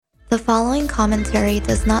The following commentary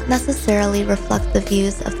does not necessarily reflect the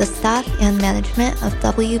views of the staff and management of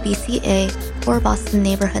WBCA or Boston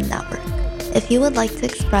Neighborhood Network. If you would like to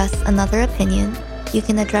express another opinion, you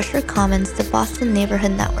can address your comments to Boston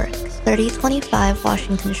Neighborhood Network, 3025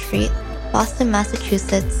 Washington Street, Boston,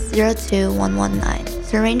 Massachusetts 02119.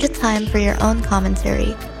 To arrange a time for your own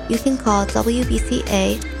commentary, you can call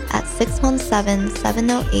WBCA at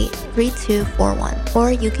 617-708-3241,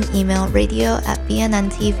 or you can email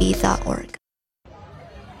radio@bnntv.org.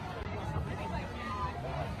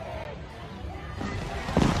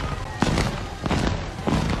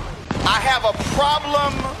 I have a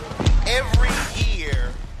problem every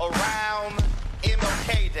year around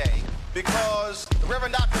MLK Day because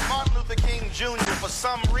Reverend Dr. Martin Luther King Jr. for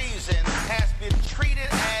some reason has been treated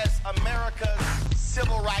as America's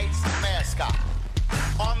civil rights mascot.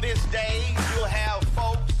 On this day, you'll have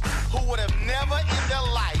folks who would have never in their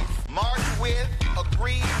life marched with,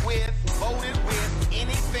 agreed with, voted with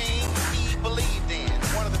anything he believed in.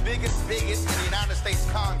 One of the biggest bigots in the United States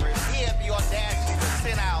Congress, he had the audacity to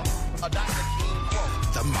send out a Dr. King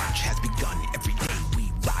quote. The march has begun. Every day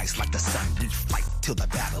we rise like the sun. We fight till the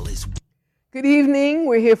battle is won. Good evening.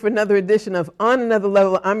 We're here for another edition of On Another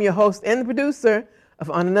Level. I'm your host and the producer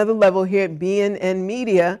of On Another Level here at BNN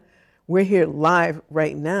Media. We're here live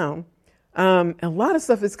right now. A lot of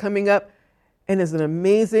stuff is coming up, and there's an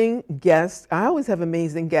amazing guest. I always have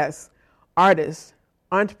amazing guests. Artist,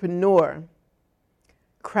 entrepreneur,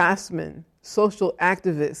 craftsman, social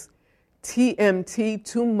activist, TMT,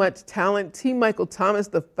 Too Much Talent, T. Michael Thomas,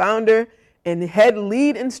 the founder and head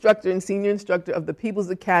lead instructor and senior instructor of the People's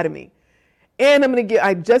Academy. And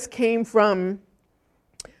I just came from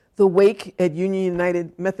the wake at Union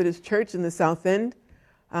United Methodist Church in the South End,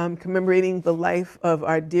 commemorating the life of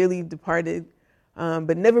our dearly departed,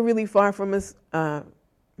 but never really far from us,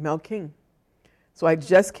 Mel King. So I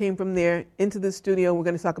just came from there into the studio. We're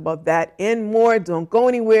going to talk about that and more. Don't go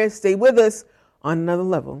anywhere. Stay with us on Another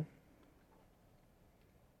Level.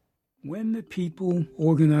 When the people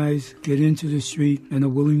organize, get into the street, and are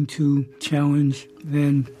willing to challenge,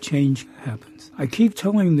 then change happens. I keep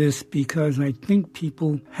telling this because I think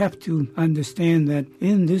people have to understand that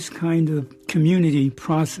in this kind of community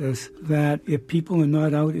process, that if people are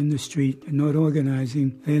not out in the street and not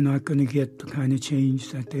organizing, they're not going to get the kind of change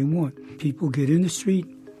that they want. People get in the street,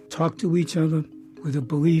 talk to each other with a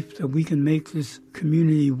belief that we can make this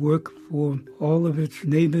community work for all of its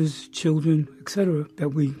neighbors, children, etc., that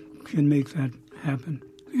we can make that happen.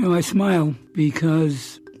 You know, I smile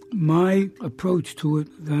because my approach to it,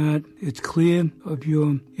 that it's clear of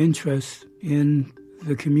your interest in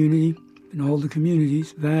the community, in all the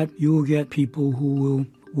communities, that you will get people who will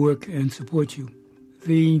work and support you.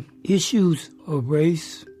 The issues of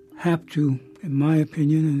race have to, in my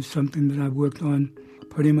opinion, and it's something that I've worked on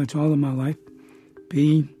pretty much all of my life,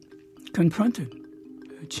 be confronted,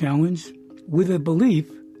 challenged with a belief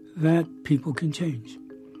that people can change.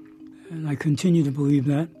 And I continue to believe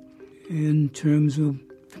that in terms of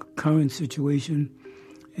the current situation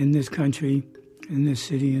in this country, in this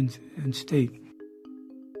city and state.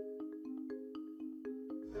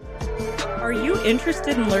 Are you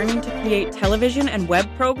interested in learning to create television and web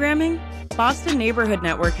programming? Boston Neighborhood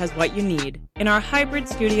Network has what you need in our hybrid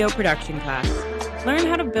studio production class. Learn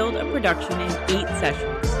how to build a production in 8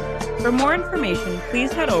 sessions. For more information,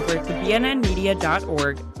 please head over to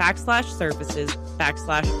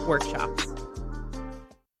bnnmedia.org/services/workshops.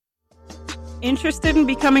 Interested in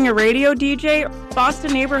becoming a radio DJ?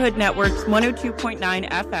 Boston Neighborhood Network's 102.9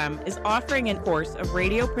 FM is offering a course of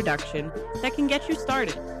radio production that can get you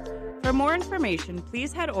started. For more information,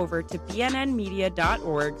 please head over to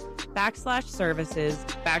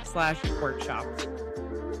bnnmedia.org/services/workshops.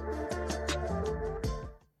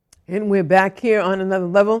 And we're back here on Another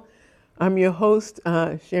Level. I'm your host,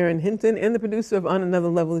 Sharon Hinton, and the producer of On Another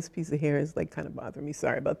Level. This piece of hair is kind of bothering me.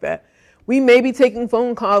 Sorry about that. We may be taking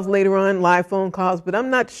phone calls later on, live phone calls, but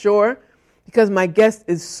I'm not sure because my guest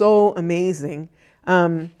is so amazing.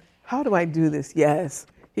 How do I do this? Yes.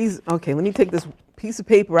 Okay, let me take this piece of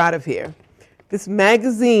paper out of here. This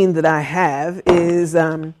magazine that I have is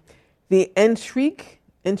the Intrigue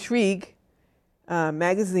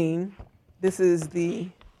magazine. This is the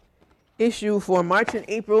issue for March and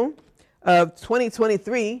April of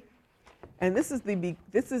 2023, and this is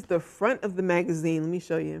the front of the magazine. Let me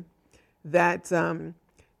show you that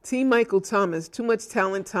T. Michael Thomas, Too Much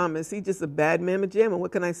Talent Thomas. He's just a bad mamma jamma.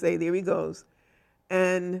 What can I say? There he goes,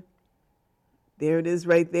 and there it is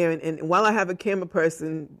right there. And while I have a camera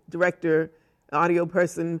person, director, audio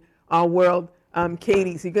person, our world,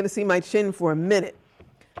 Katie, so you're going to see my chin for a minute,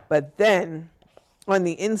 but then on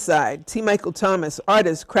the inside. T. Michael Thomas,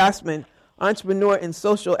 artist, craftsman, entrepreneur, and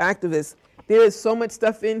social activist. There is so much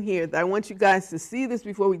stuff in here that I want you guys to see this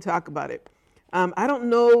before we talk about it. I don't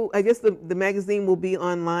know. I guess the magazine will be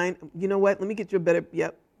online. You know what? Let me get you a better,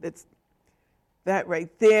 yep, that's that right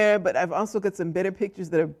there. But I've also got some better pictures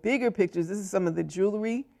that are bigger pictures. This is some of the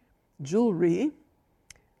jewelry,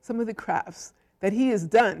 some of the crafts that he has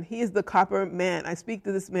done. He is the copper man. I speak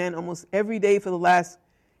to this man almost every day for the last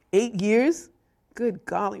 8 years. Good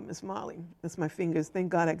golly, Miss Molly. That's my fingers. Thank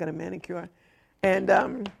God I got a manicure.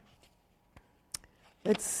 And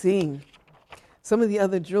let's see. Some of the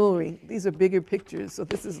other jewelry. These are bigger pictures, so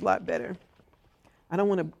this is a lot better. I don't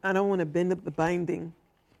want to bend up the binding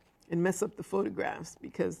and mess up the photographs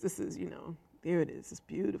because this is, you know, there it is. It's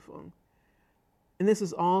beautiful. And this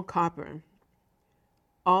is all copper.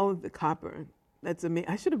 All of the copper. That's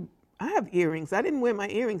amazing. I have earrings. I didn't wear my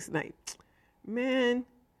earrings tonight. Man.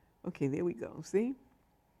 Okay, there we go. See?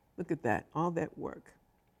 Look at that. All that work.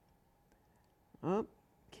 Oh,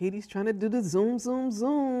 Katie's trying to do the zoom, zoom,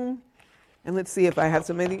 zoom. And let's see if I have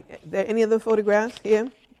there any other photographs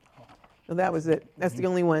here? No, that was it. That's the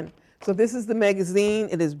only one. So this is the magazine.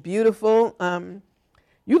 It is beautiful.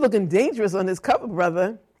 You're looking dangerous on this cover,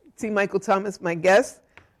 brother. T. Michael Thomas, my guest,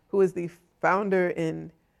 who is the founder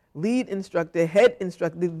and lead instructor, head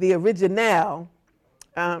instructor, the original,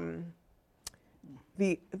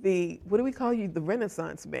 the what do we call you? The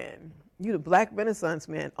Renaissance man. You're the Black Renaissance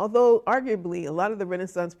man. Although arguably a lot of the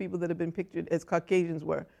Renaissance people that have been pictured as Caucasians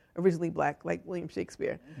were originally Black, like William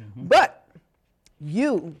Shakespeare. Mm-hmm. But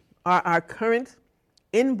you are our current,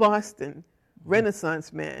 in Boston,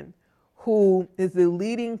 Renaissance man who is the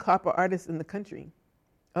leading copper artist in the country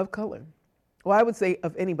of color. Well, I would say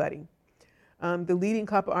of anybody. The leading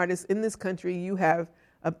copper artist in this country. You have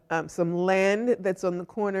some land that's on the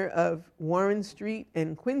corner of Warren Street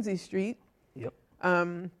and Quincy Street. Yep.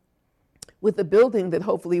 With a building that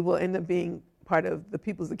hopefully will end up being part of the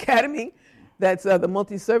People's Academy. That's the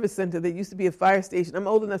multi-service center that used to be a fire station. I'm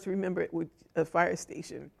old enough to remember it with a fire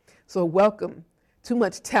station. So welcome. Too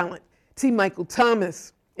much talent. T. Michael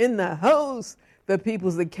Thomas in the house, the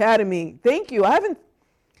People's Academy. Thank you. I don't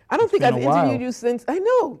think I've interviewed you since, I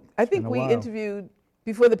know. I think we interviewed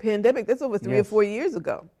before the pandemic. That's over 3 or 4 years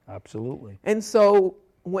ago. Absolutely. And so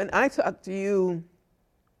when I talked to you,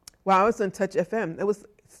 I was on Touch FM. That was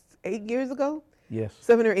 8 years ago? Yes.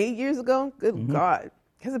 7 or 8 years ago? Good God.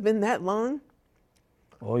 Has it been that long?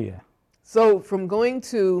 Oh, yeah. So from going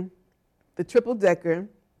to the triple-decker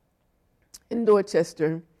in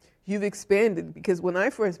Dorchester, you've expanded because when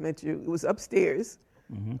I first met you, it was upstairs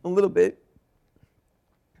a little bit,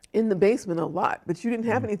 in the basement a lot, but you didn't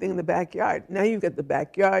have anything in the backyard. Now you've got the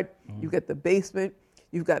backyard, you've got the basement,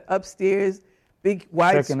 you've got upstairs, big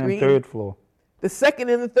wide Second screen. and third floor. The second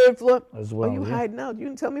and the third floor? As well, Oh, you hiding out. You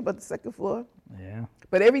didn't tell me about the second floor. Yeah.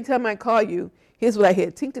 But every time I call you, here's what I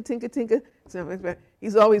hear. Tinker, tinker, tinker.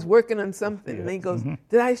 He's always working on something. Yeah. And he goes,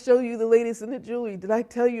 did I show you the latest in the jewelry? Did I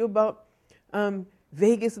tell you about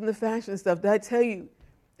Vegas and the fashion stuff? Did I tell you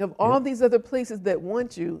of all these other places that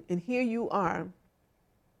want you? And here you are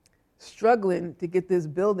struggling to get this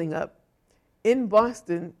building up in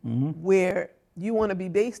Boston where you want to be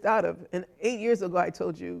based out of. And 8 years ago, I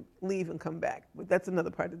told you, leave and come back. But that's another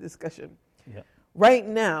part of the discussion. Yeah. Right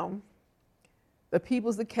now, the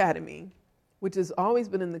People's Academy, which has always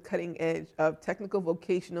been in the cutting edge of technical,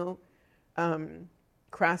 vocational,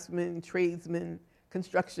 craftsmen, tradesmen,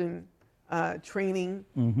 construction, training.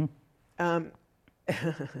 I'm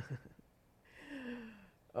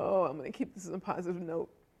going to keep this on a positive note.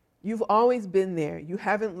 You've always been there. You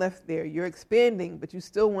haven't left there. You're expanding, but you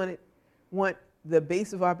still want the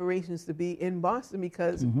base of operations to be in Boston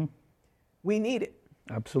because we need it.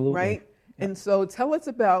 Absolutely. Right? Yeah. And so tell us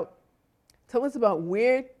about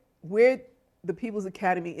where the People's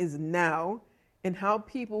Academy is now and how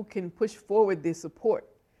people can push forward their support.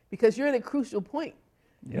 Because you're at a crucial point.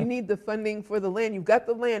 Yeah. You need the funding for the land. You've got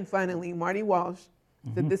the land finally, Marty Walsh,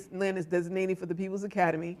 that this land is designated for the People's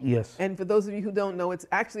Academy. Yes. And for those of you who don't know, it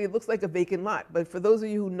looks like a vacant lot. But for those of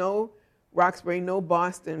you who know Roxbury, know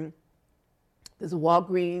Boston, there's a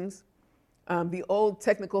Walgreens, the old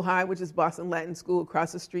Technical High, which is Boston Latin School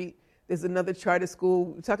across the street. There's another charter school.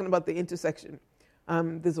 We're talking about the intersection.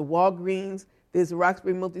 There's a Walgreens. There's a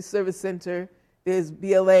Roxbury Multi-Service Center. There's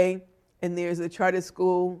BLA. And there's a charter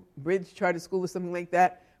school, Bridge Charter School or something like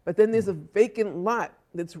that. But then there's a vacant lot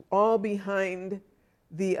that's all behind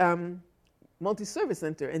the Multi-Service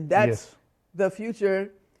Center. And that's the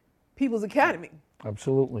future People's Academy.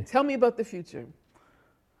 Absolutely. Tell me about the future.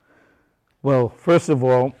 Well, first of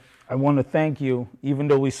all, I want to thank you, even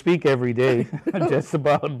though we speak every day, just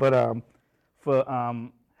about, but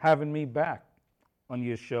for having me back on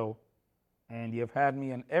your show. And you've had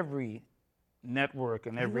me on every network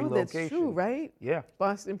and every I know location. that's true, right? Yeah.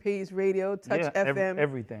 Boston Pays Radio, Touch Yeah, FM,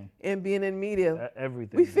 everything. and being in media.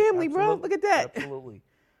 Everything. We family, bro. Absolutely. Look at that. Absolutely.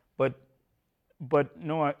 But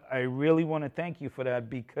no, I really want to thank you for that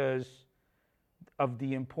because of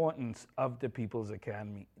the importance of the People's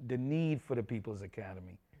Academy, the need for the People's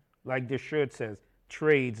Academy. Like the shirt says,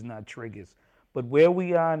 trades, not triggers. But where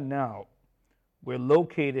we are now, we're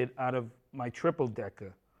located out of my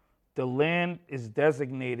triple-decker. The land is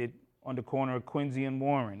designated on the corner of Quincy and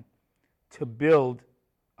Warren to build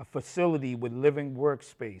a facility with living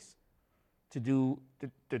workspace to do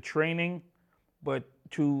the training, but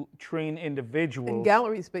to train individuals. And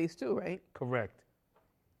gallery space too, right? Correct.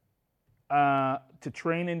 To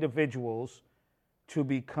train individuals to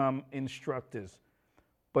become instructors.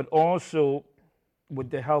 But also, with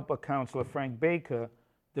the help of Councilor Frank Baker,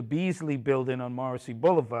 the Beasley Building on Morrissey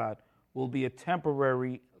Boulevard will be a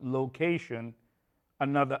temporary location,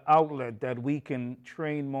 another outlet that we can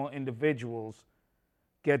train more individuals,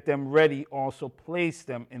 get them ready, also place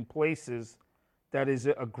them in places that is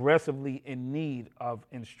aggressively in need of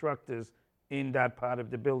instructors in that part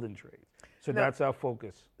of the building trade. So Now, that's our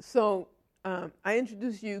focus. So I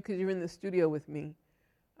introduced you because you're in the studio with me.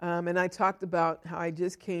 And I talked about how I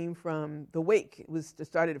just came from the wake. It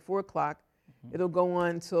started at 4 o'clock. Mm-hmm. It'll go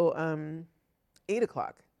on till 8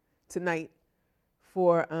 o'clock tonight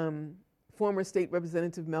for former State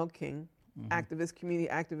Representative Mel King, activist, community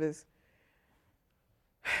activist.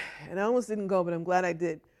 And I almost didn't go, but I'm glad I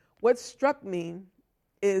did. What struck me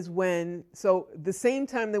is so the same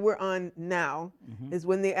time that we're on now is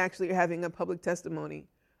when they actually are having a public testimony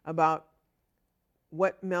about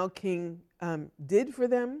what Mel King did for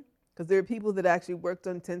them, because there are people that actually worked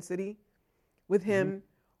on Tent City with him,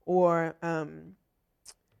 or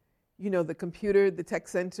the computer, the tech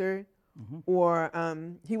center, or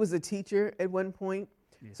he was a teacher at one point.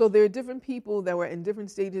 Yes. So there are different people that were in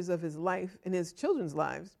different stages of his life, and his children's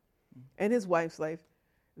lives, and his wife's life,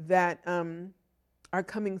 that are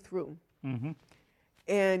coming through. And,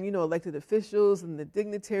 elected officials and the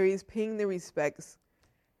dignitaries paying their respects.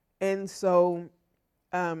 And so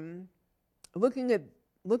looking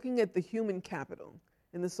at the human capital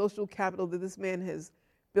and the social capital that this man has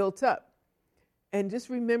built up, and just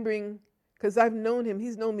remembering, because I've known him,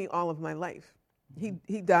 he's known me all of my life. He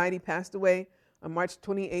died, he passed away on March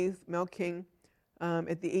 28th, Mel King,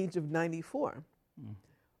 at the age of 94.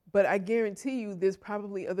 But I guarantee you there's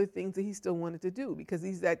probably other things that he still wanted to do, because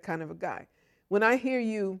he's that kind of a guy. When I hear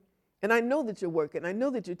you, and I know that you're working, I know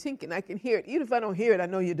that you're tinking, I can hear it. Even if I don't hear it, I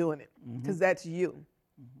know you're doing it, because that's you.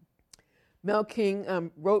 Mel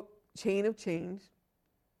King wrote Chains of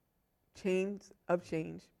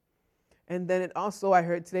Change. And then it also, I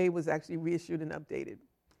heard today, was actually reissued and updated.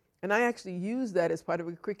 And I actually used that as part of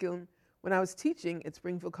a curriculum when I was teaching at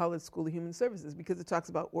Springfield College School of Human Services, because it talks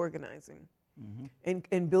about organizing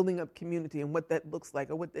and building up community and what that looks like,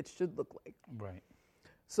 or what that should look like. Right.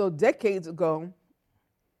 So decades ago,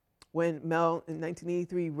 when Mel in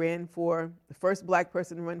 1983 ran for the first black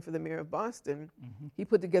person to run for the mayor of Boston, he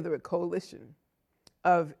put together a coalition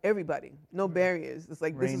of everybody, no barriers. It's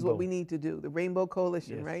like, this is what we need to do. The Rainbow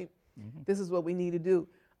Coalition, right? This is what we need to do.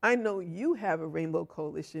 I know you have a Rainbow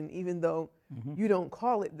Coalition, even though you don't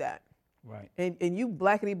call it that. Right. And you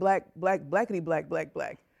blackity black, blackity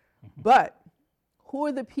black. But who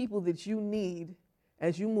are the people that you need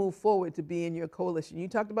as you move forward to be in your coalition? You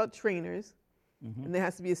talked about trainers, and there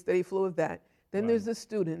has to be a steady flow of that. Then there's the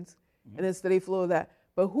students, and a steady flow of that.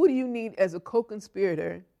 But who do you need as a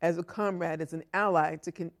co-conspirator, as a comrade, as an ally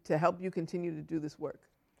to help you continue to do this work?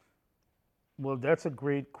 Well, that's a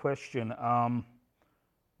great question.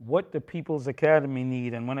 What the People's Academy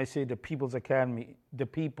need, and when I say the People's Academy, the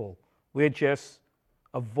people, we're just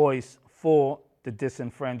a voice for the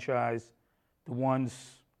disenfranchised, the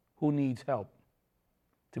ones who needs help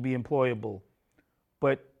to be employable.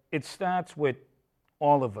 But it starts with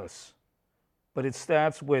all of us. But it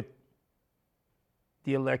starts with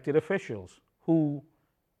the elected officials, who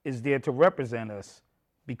is there to represent us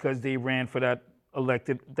because they ran for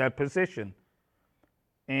that position.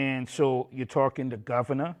 And so you're talking the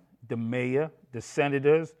governor, the mayor, the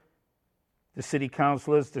senators, the city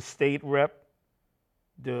councilors, the state rep,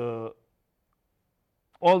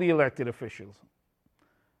 all the elected officials.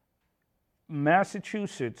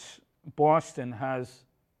 Massachusetts, Boston has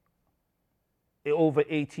over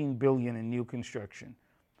 $18 billion in new construction.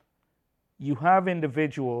 You have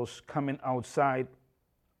individuals coming outside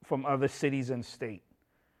from other cities and state.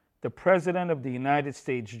 The President of the United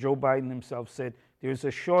States, Joe Biden himself, said there's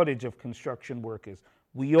a shortage of construction workers.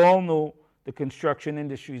 We all know the construction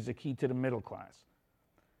industry is the key to the middle class.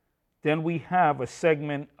 Then we have a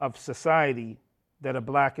segment of society that are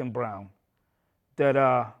black and brown, that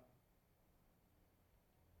are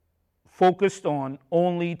focused on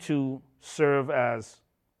only to serve as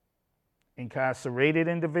incarcerated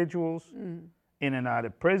individuals, in and out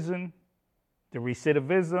of prison, the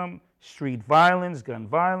recidivism, street violence, gun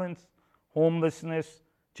violence, homelessness,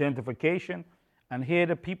 gentrification. And here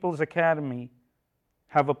the People's Academy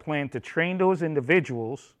have a plan to train those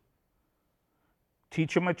individuals,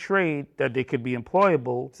 teach them a trade that they could be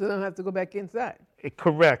employable. So they don't have to go back inside.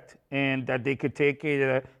 Correct. And that they could take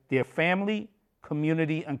care of their family,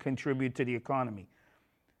 community, and contribute to the economy.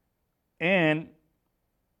 And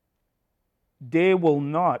they will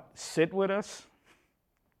not sit with us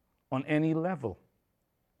on any level.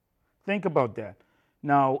 Think about that.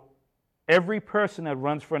 Now, every person that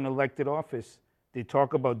runs for an elected office, they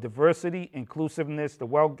talk about diversity, inclusiveness, the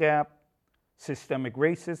wealth gap, systemic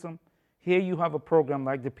racism. Here you have a program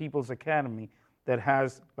like the People's Academy that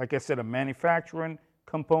has, like I said, a manufacturing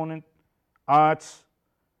component, arts,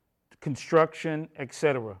 construction,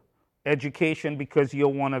 etc. Education, because you're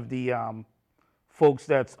one of the folks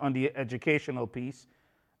that's on the educational piece.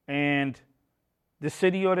 And the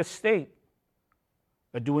city or the state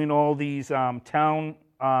are doing all these town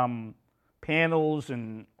panels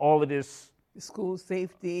and all of this. School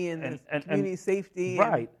safety and community safety.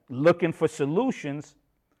 Right, looking for solutions.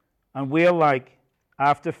 And we're like,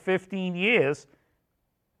 after 15 years,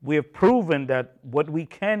 we've proven that what we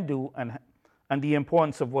can do and the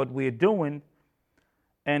importance of what we're doing,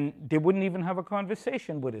 and they wouldn't even have a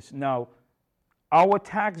conversation with us. Now, our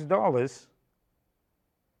tax dollars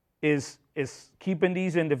is keeping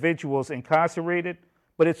these individuals incarcerated,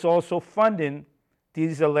 but it's also funding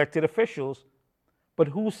these elected officials. But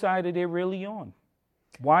whose side are they really on?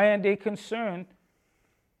 Why aren't they concerned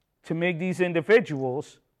to make these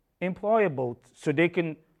individuals employable so they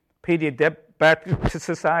can pay their debt back to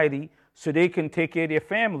society, so they can take care of their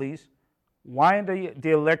families? Why aren't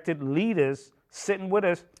the elected leaders sitting with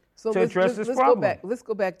us to address this problem? Let's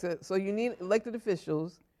go back to, so you need elected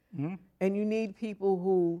officials, and you need people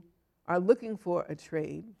who are looking for a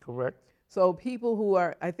trade. Correct. So people who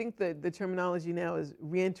are, I think the terminology now is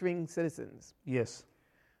reentering citizens. Yes.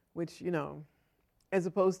 Which, as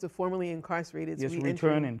opposed to formerly incarcerated. Yes,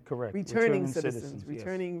 returning, correct. Returning citizens. Yes.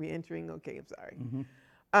 Returning, reentering, okay, I'm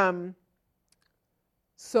sorry.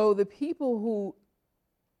 So the people who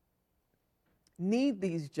need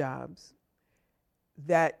these jobs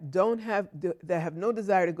that have no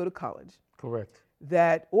desire to go to college. Correct.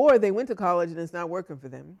 Or they went to college and it's not working for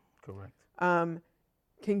them. Correct.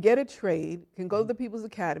 Can get a trade, can go to the People's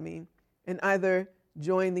Academy, and either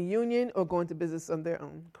join the union or go into business on their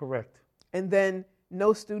own. Correct. And then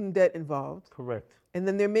no student debt involved. Correct. And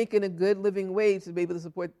then they're making a good living wage to be able to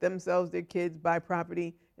support themselves, their kids, buy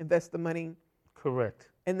property, invest the money. Correct.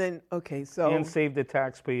 And then, so... And save the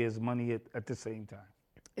taxpayers money at the same time.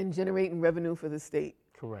 And generating revenue for the state.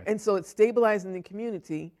 Correct. And so it's stabilizing the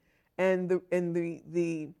community, and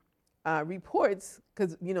the reports,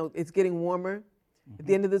 because, it's getting warmer. At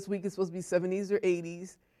the end of this week, it's supposed to be 70s or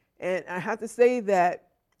 80s. And I have to say that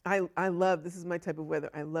I love, this is my type of weather.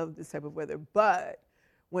 I love this type of weather. But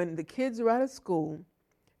when the kids are out of school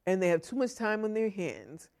and they have too much time on their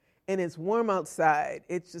hands and it's warm outside,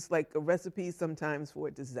 it's just like a recipe sometimes for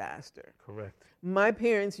a disaster. Correct. My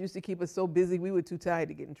parents used to keep us so busy, we were too tired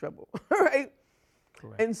to get in trouble, right?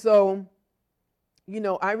 Correct. And so,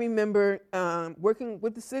 I remember working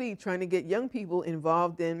with the city trying to get young people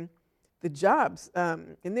involved in the jobs.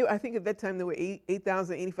 And I think at that time there were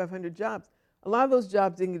 8,000, 8,500 jobs. A lot of those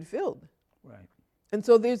jobs didn't get filled. Right. And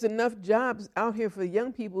so there's enough jobs out here for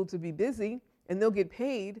young people to be busy and they'll get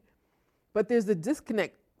paid, but there's a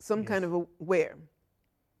disconnect kind of where.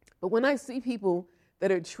 But when I see people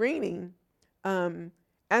that are training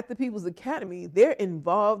at the People's Academy, they're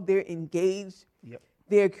involved, they're engaged,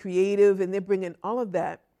 they're creative, and they're bringing all of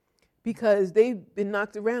that because they've been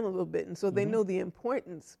knocked around a little bit. And so they know the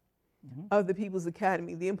importance of the People's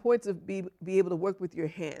Academy, the importance of be able to work with your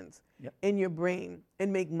hands and your brain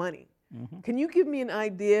and make money. Can you give me an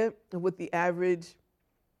idea of what the average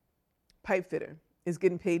pipe fitter is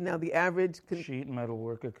getting paid now? The average sheet metal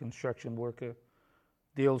worker, construction worker,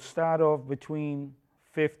 they'll start off between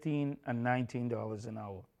 $15 and $19 an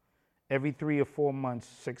hour. Every 3 or 4 months,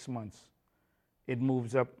 6 months, it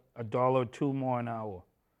moves up $1 or $2 more an hour.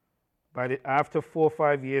 After 4 or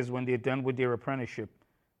 5 years, when they're done with their apprenticeship,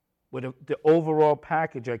 with the overall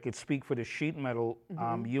package, I could speak for the sheet metal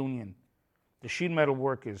union. The sheet metal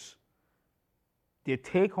workers, their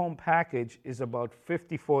take-home package is about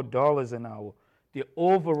 $54 an hour. The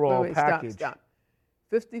overall Wait, package, stop.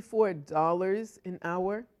 $54 an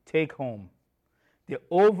hour? take home, the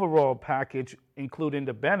overall package, including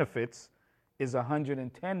the benefits, is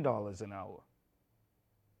 $110 an hour.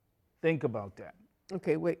 Think about that.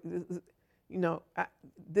 Okay, wait.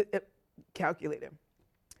 Calculator.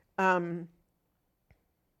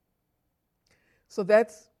 So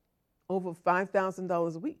that's over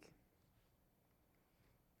 $5,000 a week.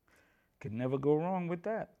 Could never go wrong with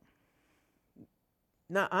that.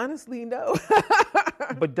 Now, honestly, no.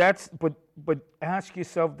 But ask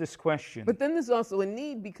yourself this question. But then there's also a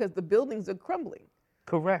need because the buildings are crumbling.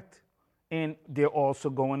 Correct. And they're also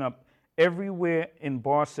going up everywhere in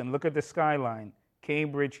Boston. Look at the skyline,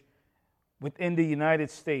 Cambridge, within the United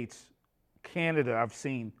States, Canada, I've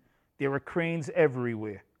seen. There are cranes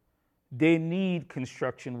everywhere. They need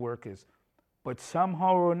construction workers. But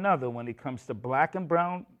somehow or another, when it comes to black and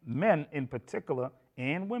brown men in particular,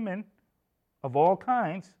 and women of all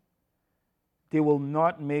kinds, they will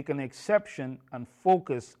not make an exception and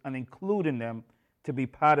focus on including them to be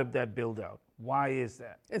part of that build-out. Why is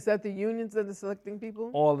that? Is that the unions that are selecting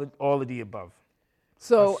people? All of the above.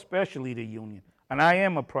 So, especially the union. And I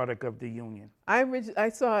am a product of the union. I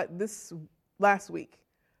saw this last week.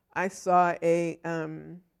 I saw a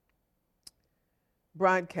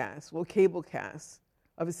broadcast, cable cast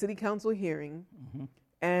of a city council hearing,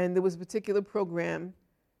 and there was a particular program,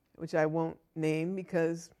 which I won't name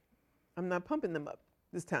because I'm not pumping them up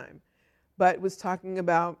this time, but it was talking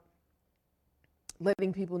about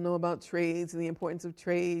letting people know about trades and the importance of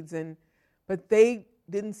trades, but they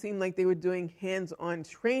didn't seem like they were doing hands-on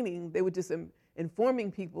training. They were just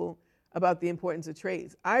informing people about the importance of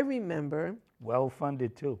trades. I remember...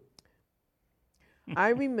 Well-funded, too. I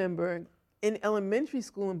remember in elementary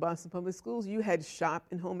school in Boston Public Schools, you had shop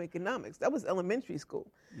and home economics. That was elementary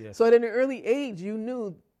school. Yes. So at an early age, you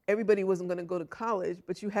knew everybody wasn't going to go to college,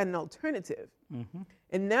 but you had an alternative.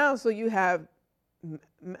 And now, so you have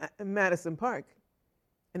Madison Park,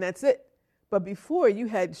 and that's it. But before, you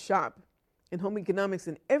had shop and home economics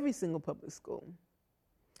in every single public school.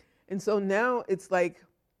 And so now it's like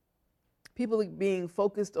people are being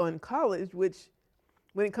focused on college, which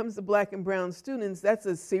when it comes to black and brown students, that's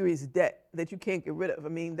a serious debt that you can't get rid of. I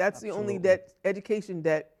mean, that's the only debt, education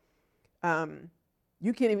debt.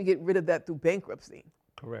 You can't even get rid of that through bankruptcy.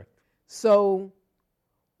 Correct. So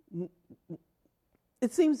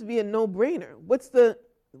it seems to be a no-brainer.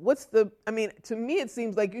 I mean, to me, it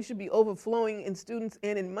seems like you should be overflowing in students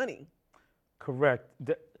and in money. Correct.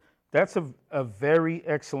 That's a very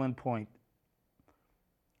excellent point.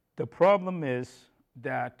 The problem is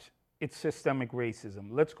that it's systemic racism.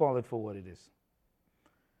 Let's call it for what it is.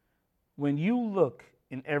 When you look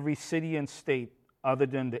in every city and state, other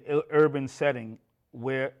than the urban setting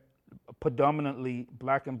where predominantly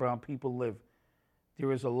black and brown people live,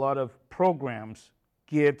 there is a lot of programs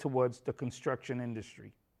geared towards the construction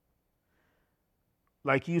industry.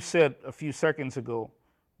 Like you said a few seconds ago,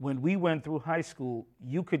 when we went through high school,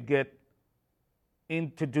 you could get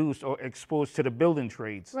introduced or exposed to the building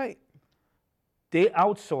trades. Right. They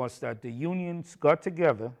outsourced that. The unions got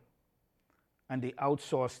together and they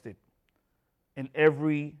outsourced it in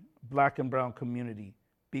every black and brown community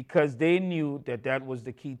because they knew that that was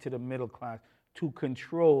the key to the middle class, to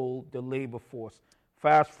control the labor force.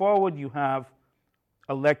 Fast forward, you have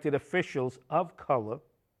elected officials of color,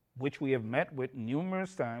 which we have met with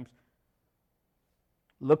numerous times.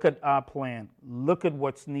 Look at our plan. Look at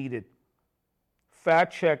what's needed.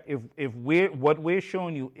 Fact check if what we're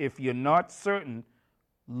showing you. If you're not certain,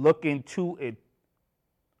 look into it.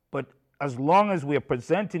 But as long as we're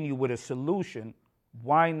presenting you with a solution,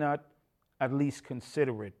 why not at least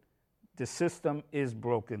consider it? The system is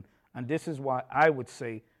broken. And this is why I would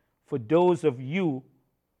say, for those of you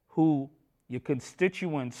who, your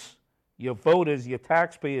constituents, your voters, your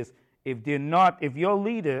taxpayers, if your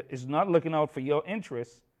leader is not looking out for your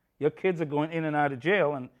interests, your kids are going in and out of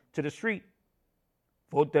jail and to the street.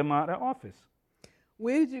 Vote them out of office.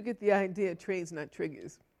 Where did you get the idea trades not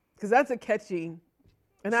triggers? Because that's a catchy,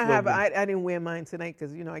 and I didn't wear mine tonight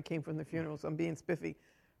because, I came from the funeral, so I'm being spiffy.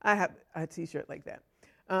 I have a t-shirt like that.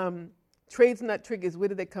 Trades not triggers, where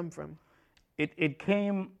did they come from? It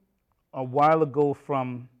came a while ago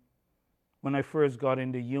from when I first got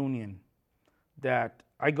into union. That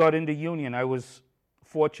I got into union, I was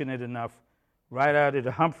fortunate enough, right out of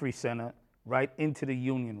the Humphrey Center, right into the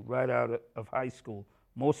union, right out of high school.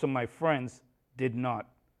 Most of my friends did not.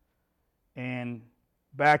 And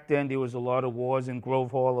back then, there was a lot of wars in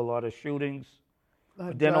Grove Hall, a lot of shootings.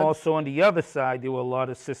 But then also on the other side, there were a lot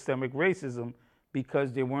of systemic racism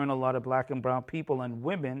because there weren't a lot of black and brown people and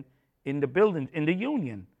women in the building, in the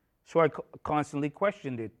union. So I constantly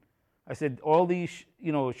questioned it. I said, all these,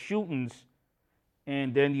 shootings,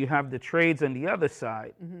 and then you have the trades on the other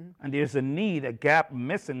side, and there's a need, a gap,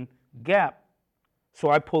 missing gap. So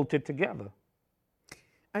I pulled it together.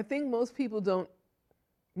 I think most people don't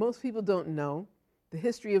know the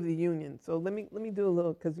history of the union. So let me do a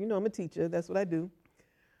little, because I'm a teacher. That's what I do.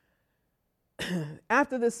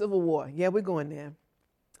 After the Civil War, yeah, we're going there.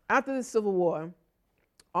 After the Civil War,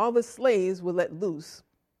 all the slaves were let loose.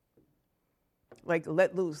 Like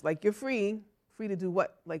you're free to do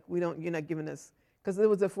what? Like you're not giving us, because there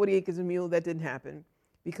was a 40 acres a mule that didn't happen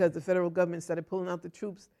because the federal government started pulling out the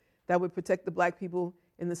troops that would protect the black people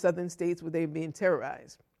in the southern states where they were being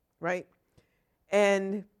terrorized, right?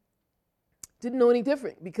 And didn't know any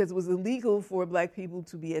different because it was illegal for black people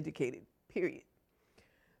to be educated, period.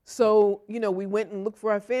 So, we went and looked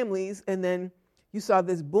for our families, and then you saw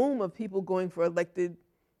this boom of people going for elected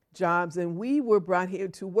jobs, and we were brought here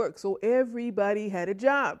to work. So everybody had a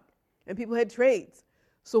job, and people had trades.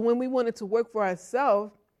 So when we wanted to work for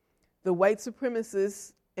ourselves, the white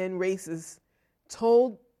supremacists and racists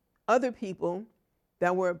told other people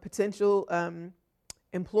that were potential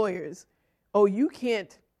employers, oh, you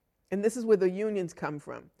can't, and this is where the unions come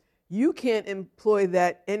from, you can't employ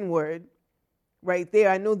that N-word right there.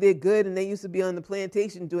 I know they're good and they used to be on the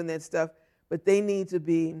plantation doing that stuff, but they need to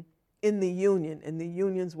be in the union, and the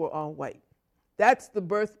unions were all white. That's the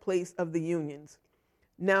birthplace of the unions.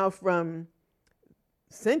 Now, from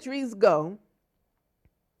centuries ago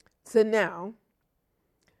to now,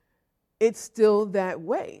 it's still that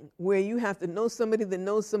way, where you have to know somebody that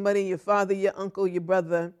knows somebody, your father, your uncle, your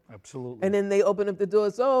brother. Absolutely. And then they open up the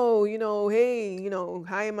doors, oh, hey,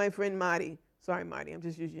 hi, my friend Marty. Sorry, Marty, I'm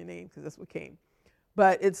just using your name because that's what came.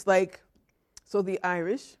 But it's like, so the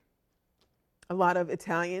Irish, a lot of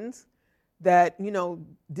Italians that,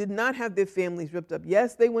 did not have their families ripped up.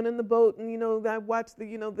 Yes, they went on the boat and, I watched the,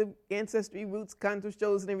 the Ancestry Roots kind of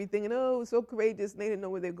shows and everything, and oh, it was so courageous, and they didn't know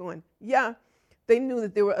where they were going. Yeah. They knew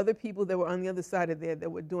that there were other people that were on the other side of there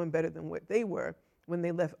that were doing better than what they were when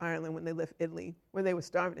they left Ireland, when they left Italy, when they were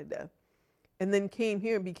starving to death. And then came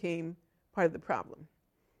here and became part of the problem.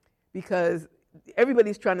 Because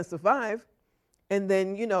everybody's trying to survive, and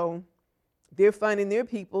then, they're finding their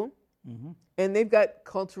people, and they've got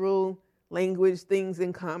cultural, language, things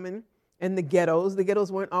in common. And the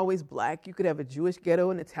ghettos weren't always black. You could have a Jewish ghetto,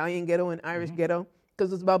 an Italian ghetto, an Irish ghetto,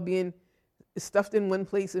 because it's about being stuffed in one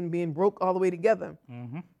place and being broke all the way together.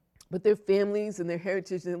 But their families and their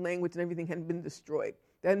heritage and their language and everything hadn't been destroyed.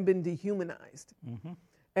 They hadn't been dehumanized.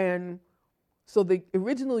 And so the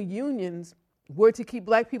original unions were to keep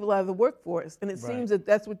black people out of the workforce. And it seems that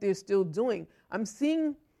that's what they're still doing. I'm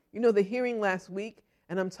seeing, the hearing last week,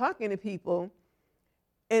 and I'm talking to people,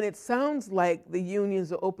 and it sounds like the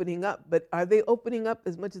unions are opening up. But are they opening up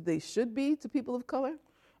as much as they should be to people of color?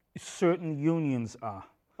 Certain unions are.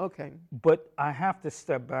 Okay. But I have to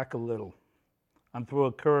step back a little and throw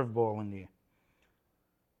a curveball in there.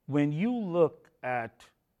 When you look at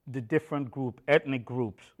the different ethnic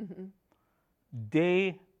groups,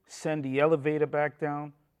 they send the elevator back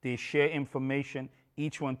down, they share information,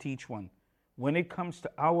 each one teach one. When it comes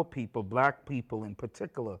to our people, black people in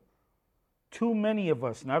particular, too many of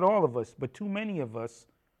us, not all of us, but too many of us,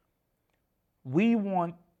 we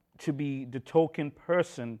want to be the token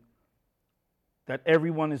person that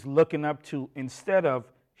everyone is looking up to instead of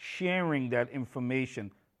sharing that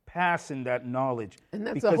information, passing that knowledge. And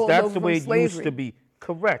that's because a whole that's the from way it slavery. used to be.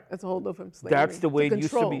 Correct. That's a whole different slavery. That's the way it used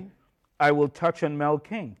to control. be. I will touch on Mel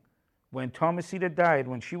King. When Thomasina died,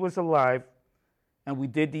 when she was alive, and we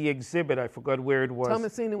did the exhibit, I forgot where it was.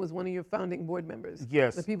 Thomasina was one of your founding board members.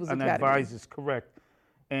 Yes, the People's and Academy. advisors, correct.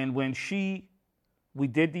 And when we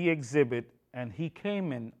did the exhibit, and he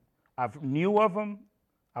came in, I've knew of him,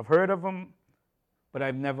 I've heard of him, but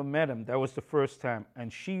I've never met him. That was the first time.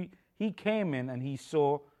 And he came in and he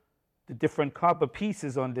saw the different copper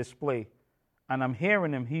pieces on display. And I'm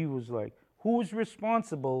hearing him, he was like, who's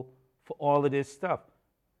responsible for all of this stuff?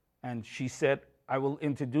 And she said, I will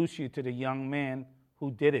introduce you to the young man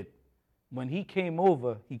who did it. When he came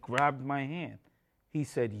over, he grabbed my hand. He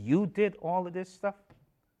said, you did all of this stuff?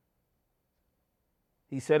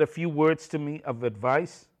 He said a few words to me of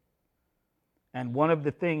advice. And one of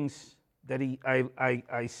the things that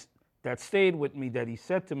that stayed with me, that he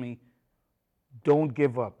said to me, don't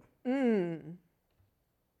give up.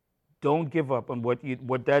 Don't give up on what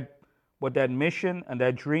that mission and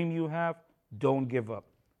that dream you have. Don't give up.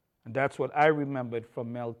 And that's what I remembered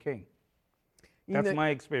from Mel King. That's my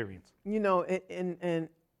experience.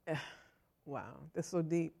 Wow, that's so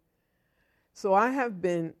deep. So I have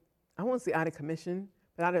been, I won't say out of commission,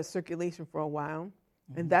 but out of circulation for a while.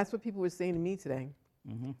 And that's what people were saying to me today.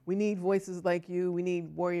 We need voices like you. We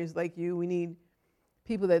need warriors like you. We need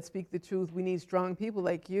people that speak the truth. We need strong people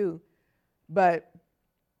like you. But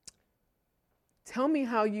tell me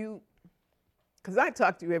how you, because I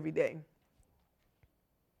talk to you every day.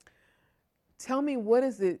 Tell me, what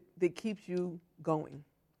is it that keeps you going?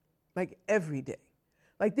 Like every day.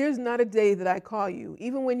 Like there's not a day that I call you,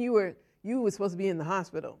 even when you were supposed to be in the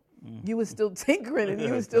hospital. You were still tinkering and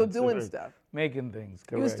you were still doing stuff. Making things,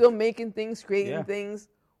 correct. You were still making things, creating things.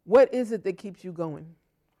 What is it that keeps you going?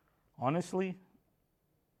 Honestly,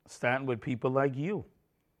 starting with people like you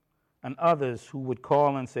and others who would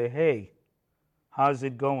call and say, hey, how's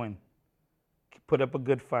it going? Put up a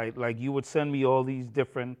good fight. Like you would send me all these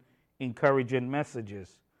different encouraging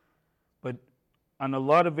messages. But on a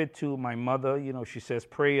lot of it too, my mother, you know, she says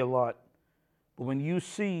pray a lot. But when you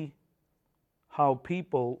see how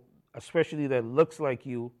people, especially that looks like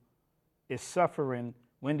you, is suffering,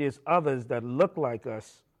 when there's others that look like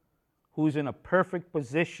us who's in a perfect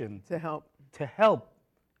position To help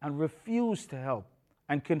and refuse to help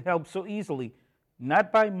and can help so easily,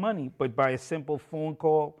 not by money, but by a simple phone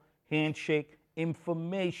call, handshake,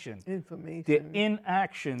 information. Their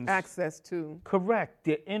inactions. Access to. Correct.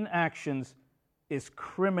 Their inactions is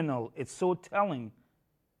criminal. It's so telling.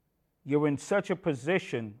 You're in such a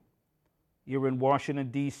position. You're in Washington,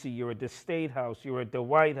 D.C., you're at the State House, you're at the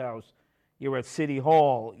White House, you're at City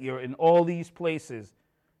Hall, you're in all these places,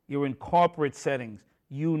 you're in corporate settings.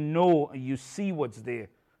 You know, you see what's there.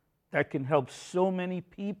 That can help so many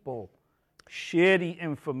people. Share the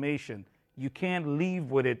information. You can't leave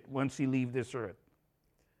with it once you leave this earth.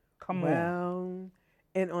 Come on. Well,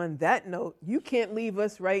 and on that note, you can't leave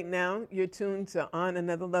us right now. You're tuned to On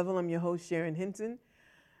Another Level. I'm your host, Sharon Hinton.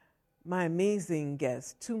 My amazing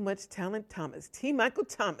guest, Too Much Talent Thomas, T. Michael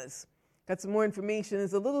Thomas. Got some more information.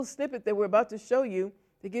 There's a little snippet that we're about to show you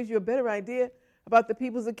that gives you a better idea about the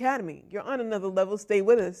People's Academy. You're on another level. Stay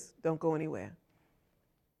with us. Don't go anywhere.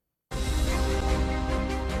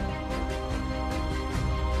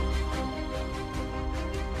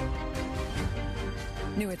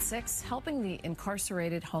 New at 6, helping the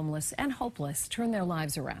incarcerated, homeless, and hopeless turn their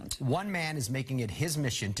lives around. One man is making it his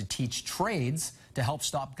mission to teach trades to help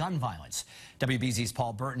stop gun violence. WBZ's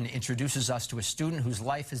Paul Burton introduces us to a student whose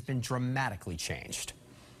life has been dramatically changed.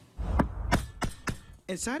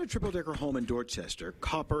 Inside a triple-decker home in Dorchester,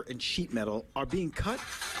 copper and sheet metal are being cut,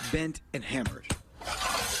 bent, and hammered.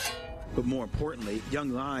 But more importantly, young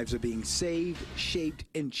lives are being saved, shaped,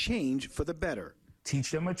 and changed for the better.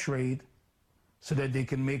 Teach them a trade so that they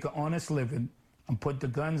can make an honest living and put the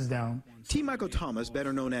guns down. T. Michael Thomas,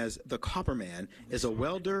 better known as the Copper Man, is a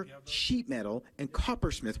welder, sheet metal, and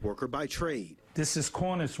coppersmith worker by trade. This is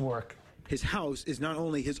cornice work. His house is not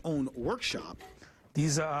only his own workshop.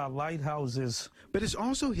 These are our lighthouses. But it's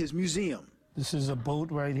also his museum. This is a boat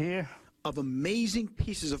right here. Of amazing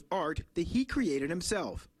pieces of art that he created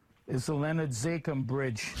himself. It's the Leonard Zachem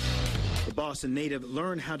Bridge. The Boston native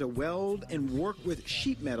learned how to weld and work with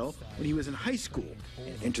sheet metal when he was in high school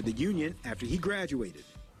and entered the union after he graduated.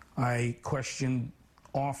 I question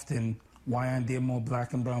often, why aren't there more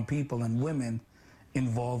black and brown people and women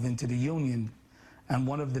involved into the union? And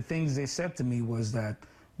one of the things they said to me was that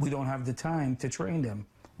we don't have the time to train them.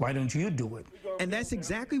 Why don't you do it? And that's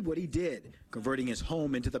exactly what he did, converting his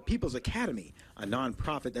home into the People's Academy, a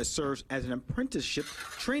nonprofit that serves as an apprenticeship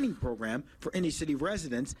training program for inner city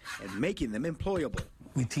residents and making them employable.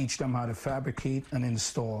 We teach them how to fabricate and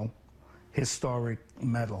install historic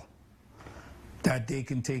metal that they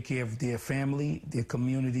can take care of their family, their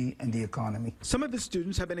community, and the economy. Some of the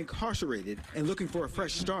students have been incarcerated and looking for a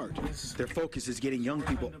fresh start. Their focus is getting young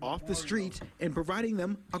people off the streets and providing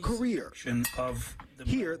them a career.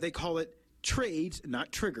 Here, they call it trades,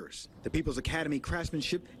 not triggers. The People's Academy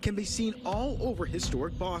craftsmanship can be seen all over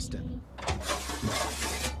historic Boston.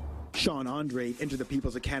 Sean Andre entered the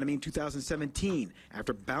People's Academy in 2017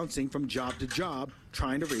 after bouncing from job to job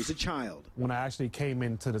trying to raise a child. When I actually came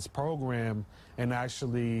into this program and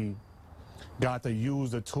actually got to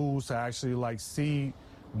use the tools to actually see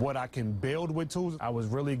what I can build with tools, I was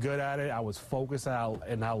really good at it. I was focused out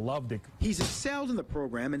and I loved it. He's excelled in the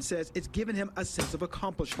program and says it's given him a sense of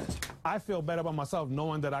accomplishment. I feel better about myself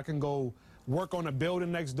knowing that I can go work on a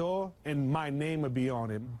building next door and my name would be on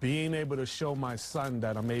it. Being able to show my son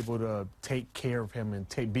that I'm able to take care of him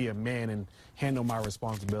and be a man and handle my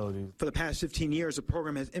responsibilities. For the past 15 years, the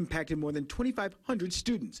program has impacted more than 2,500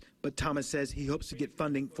 students. But Thomas says he hopes to get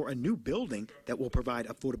funding for a new building that will provide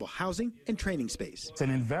affordable housing and training space. It's an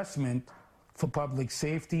investment for public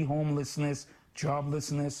safety, homelessness,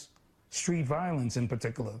 joblessness, street violence in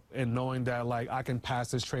particular. And knowing that, like, I can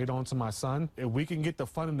pass this trade on to my son, if we can get the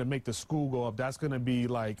funding to make the school go up, that's going to be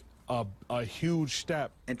like a huge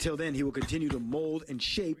step. Until then, he will continue to mold and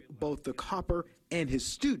shape both the copper and his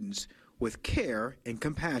students with care and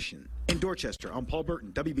compassion. In Dorchester, I'm Paul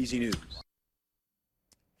Burton, WBZ News.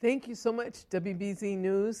 Thank you so much, WBZ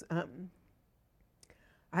News.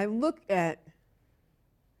 I look at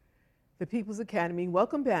the People's Academy.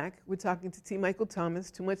 Welcome back. We're talking to T. Michael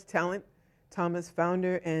Thomas, Too Much Talent Thomas,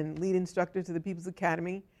 founder and lead instructor to the People's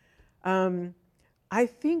Academy. I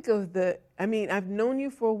think of I've known you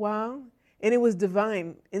for a while, and it was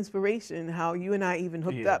divine inspiration how you and I even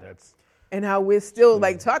hooked up. And how we're still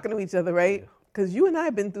like talking to each other, right? Because you and I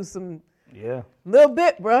have been through some little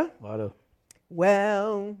bit, bruh. A lot of.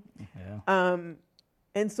 Well,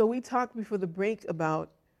 and so we talked before the break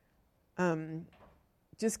about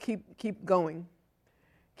just keep going,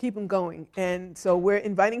 keep them going. And so we're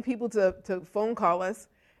inviting people to phone call us.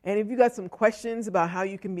 And if you got some questions about how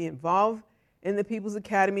you can be involved in the People's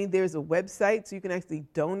Academy, there's a website so you can actually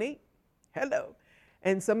donate. Hello.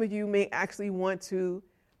 And some of you may actually want to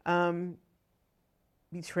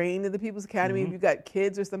be trained in the People's Academy. If you've got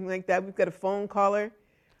kids or something like that, we've got a phone caller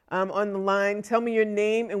on the line. Tell me your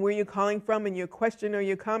name and where you're calling from and your question or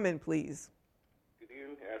your comment, please. Good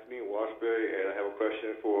evening, Anthony Washbury, and I have a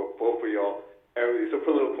question for both of y'all. It's a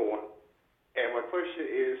political one. And my question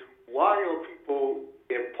is, why are people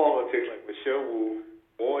in politics like Michelle Wu,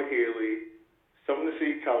 Maura Healey, some of the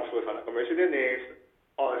city councilors, I'm not going to mention their names,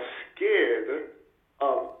 are scared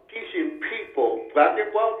of teaching people, black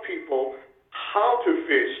and brown people, how to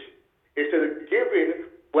fish instead of giving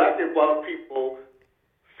black and brown people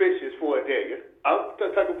fishes for a day? I'm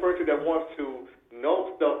the type of person that wants to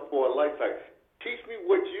know stuff for a lifetime. Teach me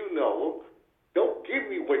what you know. Don't give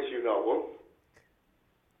me what you know.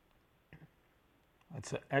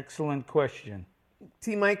 That's an excellent question.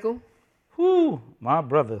 T. Michael? Whew, my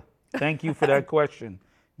brother. Thank you for that question.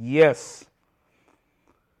 Yes.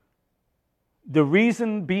 The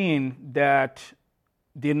reason being that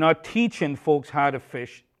they're not teaching folks how to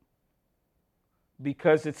fish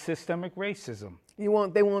because it's systemic racism. They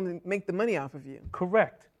want to make the money off of you.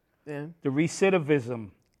 Correct. Yeah. The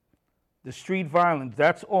recidivism, the street violence,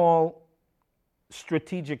 that's all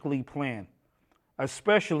strategically planned,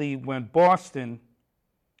 especially when Boston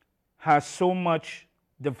has so much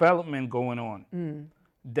development going on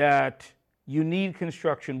that you need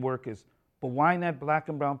construction workers. But why not black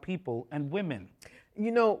and brown people and women?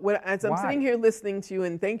 You know, as I'm sitting here listening to you,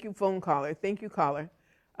 and thank you, phone caller. Thank you, caller.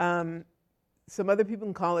 Some other people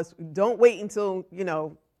can call us. Don't wait until,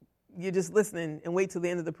 you're just listening and wait till the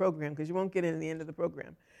end of the program because you won't get in at the end of the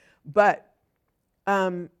program. But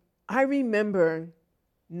I remember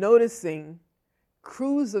noticing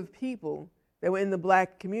crews of people that were in the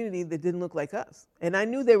black community that didn't look like us. And I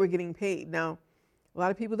knew they were getting paid. Now, a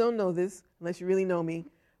lot of people don't know this unless you really know me.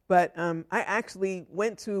 But I actually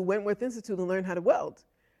went to Wentworth Institute and learned how to weld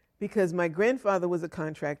because my grandfather was a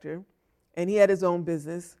contractor and he had his own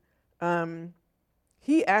business.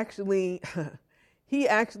 He actually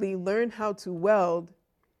learned how to weld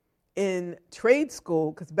in trade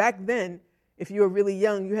school because back then, if you were really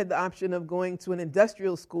young, you had the option of going to an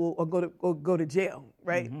industrial school or go to jail,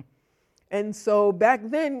 right? Mm-hmm. And so back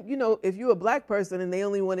then, if you were a black person and they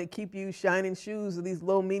only wanted to keep you shining shoes or these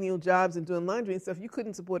low menial jobs and doing laundry and stuff, you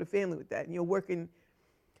couldn't support a family with that. And you're working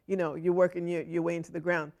your way into the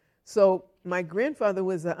ground. So my grandfather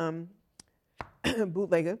was a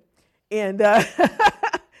bootlegger, and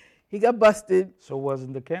he got busted. So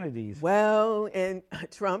wasn't the Kennedys. Well, and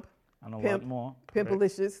Trump. And a lot more.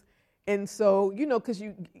 Pimpalicious. And so, because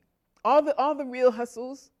all the real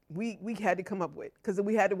hustles, we had to come up with because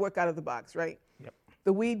we had to work out of the box, right? Yep.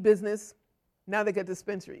 The weed business, now they got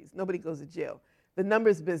dispensaries. Nobody goes to jail. The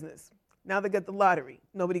numbers business, now they got the lottery.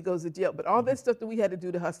 Nobody goes to jail. But all that stuff that we had to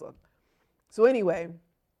do to hustle. So anyway,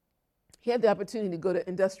 he had the opportunity to go to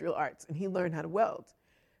industrial arts, and he learned how to weld.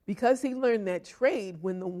 Because he learned that trade,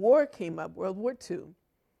 when the war came up, World War II,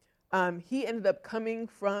 he ended up coming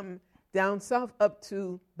from down south up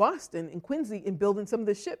to Boston and Quincy and building some of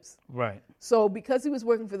the ships. Right. So because he was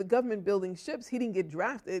working for the government building ships, he didn't get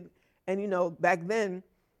drafted. And, back then,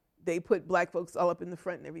 they put black folks all up in the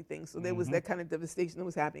front and everything. So there was that kind of devastation that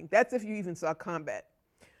was happening. That's if you even saw combat.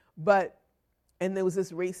 And there was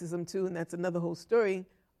this racism too, and that's another whole story.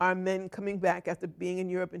 Our men coming back after being in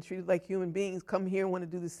Europe and treated like human beings come here and want to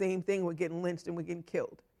do the same thing. We're getting lynched and we're getting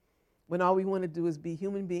killed. When all we want to do is be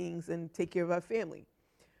human beings and take care of our family.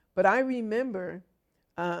 But I remember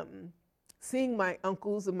seeing my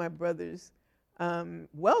uncles and my brothers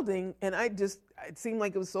welding, and it seemed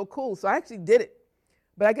like it was so cool. So I actually did it.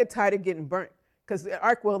 But I get tired of getting burnt. Because the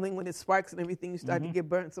arc welding, when it sparks and everything, you start to get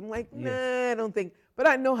burnt. So I'm like, nah, I don't think. But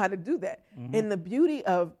I know how to do that. And the beauty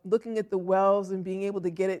of looking at the welds and being able to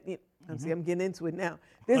get it, see, I'm getting into it now.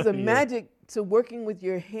 There's a magic to working with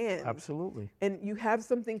your hands. Absolutely. And you have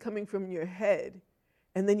something coming from your head,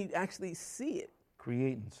 and then you actually see it.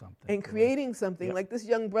 Creating something. And creating something. Like this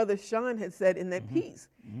young brother, Sean, had said in that piece.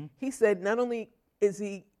 He said not only is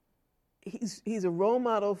he's a role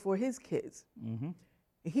model for his kids.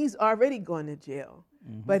 He's already gone to jail,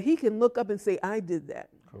 but he can look up and say, I did that.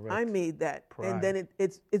 Correct. I made that. Pride. And then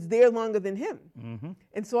it's there longer than him.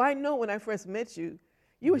 And so I know when I first met you,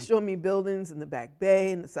 you were showing me buildings in the Back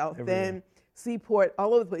Bay, in the South End, Seaport,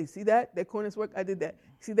 all over the place. See that? That cornice work? I did that.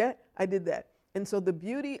 See that? I did that. And so the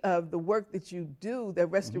beauty of the work that you do, the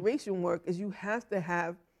restoration work, is you have to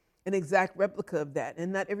have an exact replica of that.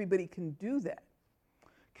 And not everybody can do that.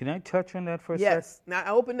 Can I touch on that for a sec? Yes. Now,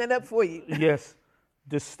 I open that up for you. Yes.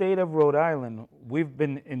 The state of Rhode Island, we've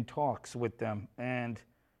been in talks with them, and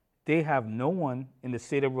they have no one in the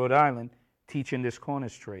state of Rhode Island teaching this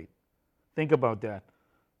cornice trade. Think about that.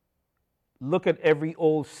 Look at every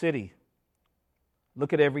old city.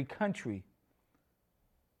 Look at every country.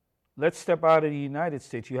 Let's step out of the United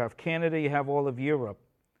States. You have Canada, you have all of Europe.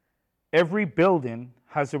 Every building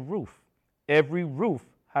has a roof. Every roof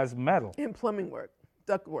has metal. And plumbing work,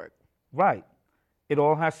 duct work. Right. It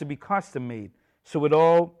all has to be custom made. So with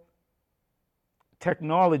all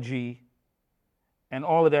technology and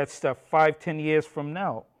all of that stuff, 5-10 years from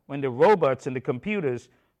now, when the robots and the computers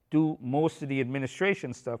do most of the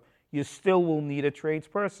administration stuff, you still will need a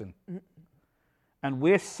tradesperson. And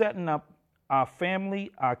we're setting up our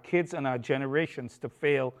family, our kids, and our generations to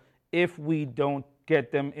fail if we don't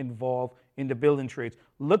get them involved in the building trades.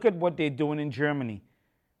 Look at what they're doing in Germany.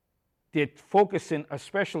 They're focusing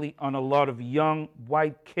especially on a lot of young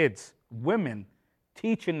white kids, women,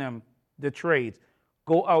 teaching them the trades.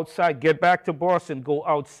 Go outside, get back to Boston, go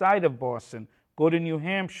outside of Boston, go to New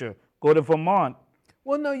Hampshire, go to Vermont.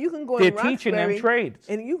 Well, no, you can go in Roxbury. They're teaching them trades.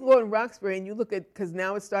 And you can go in Roxbury and you look at, because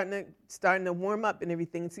now it's starting to warm up and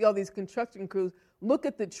everything, and see all these construction crews. Look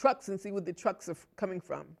at the trucks and see where the trucks are coming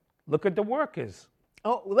from. Look at the workers.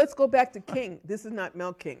 Oh, well, let's go back to King. This is not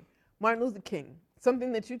Mel King. Martin Luther King.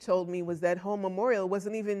 Something that you told me was that whole memorial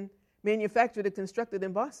wasn't even manufactured or constructed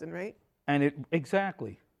in Boston, right? And it,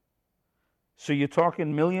 exactly. So you're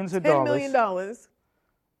talking millions of $10 dollars. $10 million.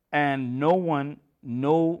 And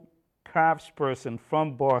no craftsperson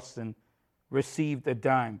from Boston received a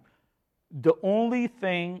dime. The only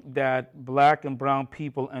thing that black and brown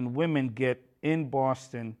people and women get in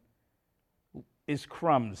Boston is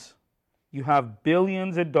crumbs. You have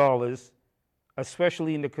billions of dollars,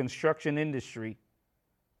 especially in the construction industry,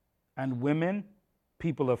 and women,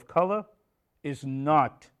 people of color, is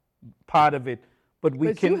not part of it. But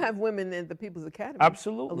you have women in the People's Academy.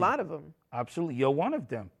 Absolutely. A lot of them. Absolutely. You're one of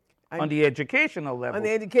them. On the educational level. On the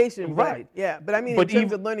education, right. Yeah, but I mean in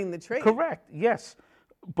terms of learning the trade. Correct, yes.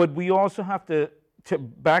 But we also have to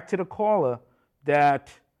back to the caller, that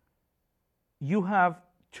you have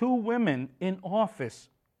 2 women in office.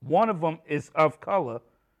 One of them is of color.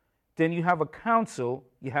 Then you have a council,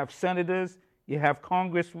 you have senators, you have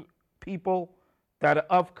Congress people that are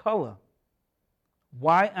of color.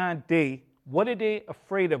 Why aren't they? What are they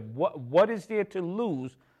afraid of? What is there to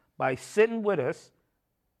lose by sitting with us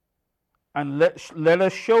and let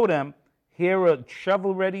us show them here are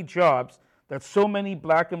shovel-ready jobs that so many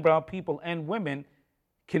black and brown people and women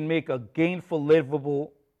can make a gainful,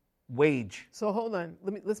 livable wage. So hold on.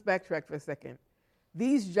 Let's backtrack for a second.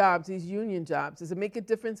 These jobs, these union jobs, does it make a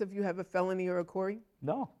difference if you have a felony or a quarry?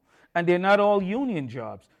 No. And they're not all union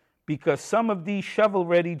jobs, because some of these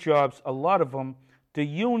shovel-ready jobs, a lot of them, the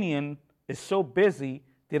union is so busy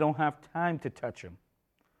they don't have time to touch them.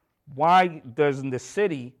 Why doesn't the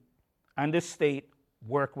city and the state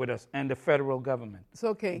work with us and the federal government?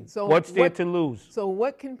 So what's there to lose? So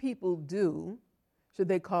what can people do? Should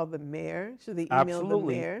they call the mayor? Should they email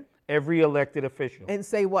Absolutely. the mayor? Every elected official. And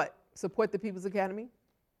say what? Support the People's Academy?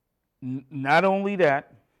 Not only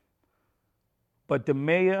that, but the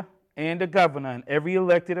mayor and the governor and every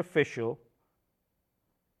elected official,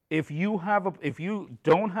 if you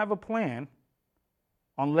don't have a plan,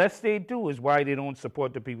 unless they do, is why they don't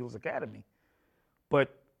support the People's Academy.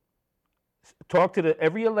 But talk to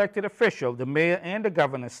every elected official, the mayor and the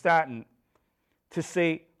governor, starting to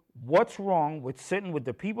say what's wrong with sitting with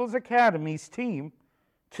the People's Academy's team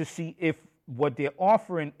to see if what they're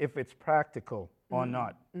offering, if it's practical or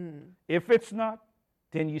not. If it's not,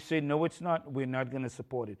 then you say, no, it's not, we're not going to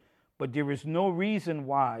support it. But there is no reason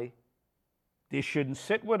why they shouldn't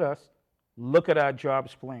sit with us, look at our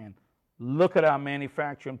jobs plan, Look at our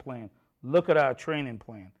manufacturing plan. Look at our training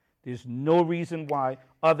plan. There's no reason why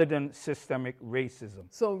other than systemic racism.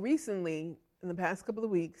 So recently, in the past couple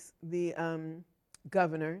of weeks, the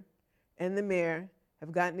governor and the mayor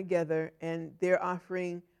have gotten together and they're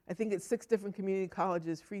offering, I think it's 6 different community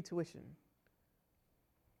colleges, free tuition.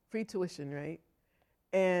 Free tuition, right?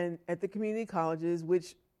 And at the community colleges,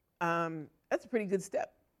 which that's a pretty good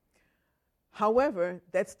step. However,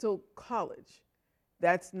 that's still college.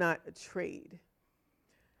 That's not a trade.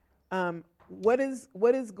 What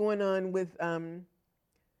is going on with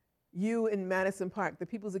you in Madison Park, the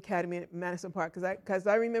People's Academy at Madison Park? Because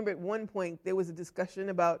I remember at one point there was a discussion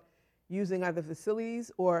about using either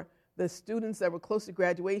facilities or the students that were close to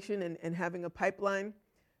graduation and having a pipeline.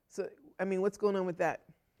 So, I mean, what's going on with that?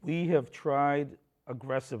 We have tried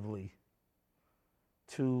aggressively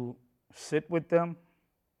to sit with them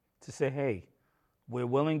to say, hey, we're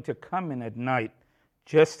willing to come in at night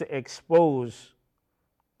just to expose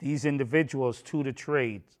these individuals to the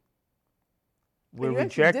trades. We're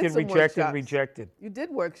rejected. You did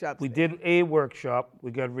workshops. We did a workshop.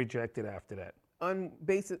 We got rejected after that.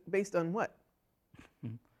 Based on what?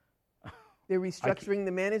 They're restructuring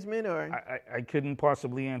the management, or? I couldn't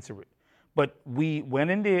possibly answer it. But we went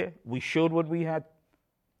in there. We showed what we had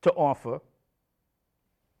to offer.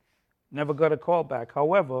 Never got a call back.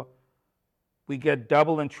 However, we get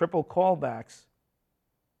double and triple callbacks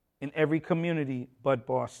in every community but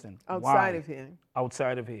Boston. Outside of here.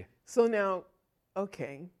 Outside of here. So now,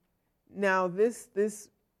 okay. Now this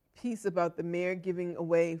piece about the mayor giving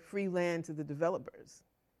away free land to the developers.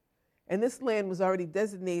 And this land was already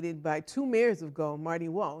designated by 2 mayors ago, Marty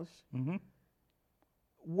Walsh. Mm-hmm.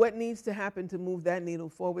 What needs to happen to move that needle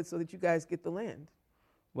forward so that you guys get the land?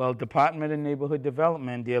 Well, Department of Neighborhood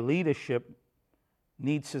Development, their leadership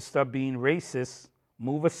needs to stop being racist,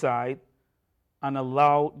 move aside, and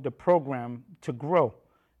allow the program to grow.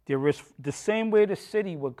 There is the same way the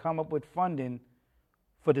city would come up with funding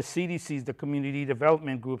for the CDCs, the community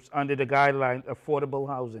development groups, under the guideline affordable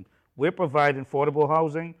housing. We're providing affordable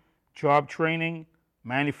housing, job training,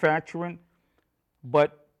 manufacturing,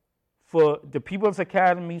 but for the People's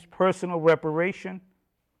Academy's personal reparation,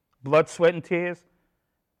 blood, sweat, and tears,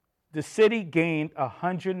 the city gained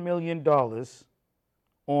 $100 million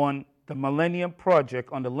on the Millennium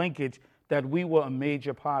Project, on the linkage that we were a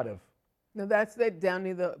major part of. Now that's down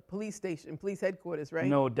near the police station, police headquarters, right?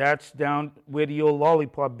 No, that's down where the old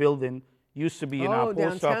Lollipop building used to be in our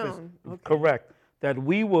post downtown. office. Okay. Correct. That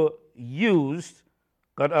we were used,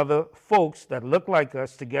 got other folks that look like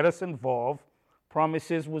us to get us involved.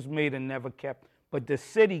 Promises was made and never kept. But the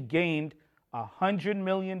city gained $100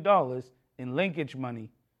 million in linkage money.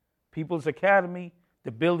 People's Academy,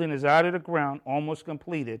 the building is out of the ground, almost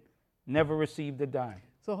completed, never received a dime.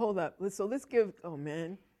 So hold up. Let's give, oh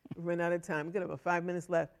man, we ran out of time. We've got about 5 minutes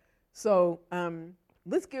left. So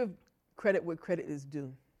let's give credit where credit is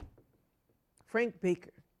due. Frank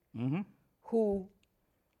Baker, who...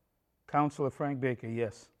 Councilor Frank Baker,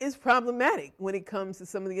 yes. Is problematic when it comes to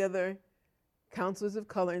some of the other councilors of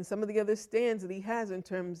color and some of the other stands that he has in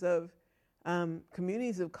terms of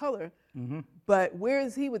communities of color. But where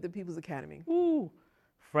is he with the People's Academy? Ooh.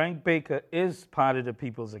 Frank Baker is part of the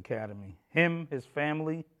People's Academy. Him, his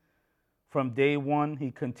family, from day one, he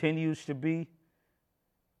continues to be.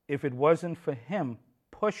 If it wasn't for him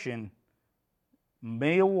pushing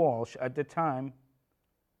Mayor Walsh at the time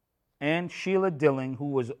and Sheila Dilling,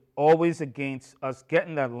 who was always against us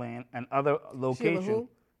getting that land and other locations. Sheila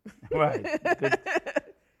who? Right.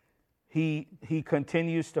 He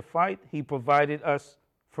continues to fight. He provided us,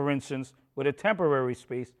 for instance, with a temporary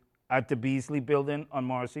space at the Beasley Building on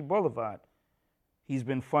Morrissey Boulevard. He's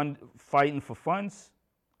been fighting for funds.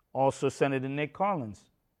 Also, Senator Nick Collins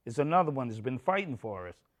is another one that's been fighting for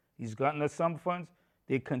us. He's gotten us some funds.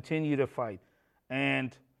 They continue to fight.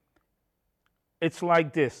 And it's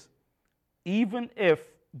like this. Even if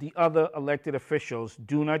the other elected officials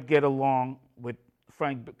do not get along with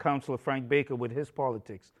Councilor Frank Baker with his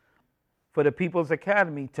politics, for the People's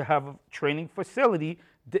Academy to have a training facility,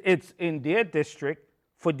 it's in their district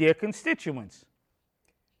for their constituents.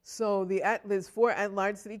 So there's 4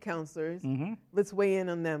 at-large city councilors. Let's weigh in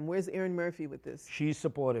on them. Where's Erin Murphy with this? She's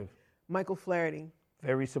supportive. Michael Flaherty.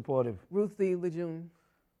 Very supportive. Ruth Lee Lejeune.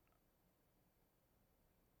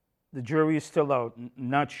 The jury is still out.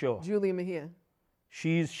 Not sure. Julia Mejia.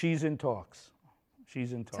 She's in talks.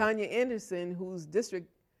 She's in talks. Tanya Anderson, whose district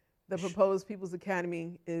the proposed People's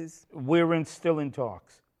Academy is... We're still in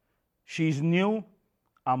talks. She's new.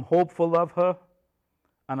 I'm hopeful of her.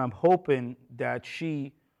 And I'm hoping that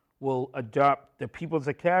she will adopt the People's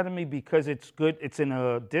Academy because it's good. It's in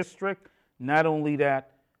her district. Not only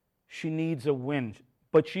that, She needs a win,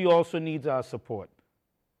 but she also needs our support.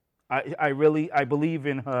 I believe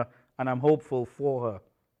in her, and I'm hopeful for her,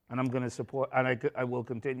 and I'm going to support, and I will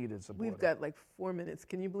continue to support We've her. got like 4 minutes.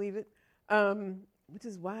 Can you believe it? Which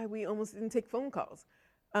is why we almost didn't take phone calls.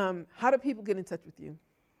 How do people get in touch with you?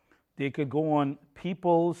 They could go on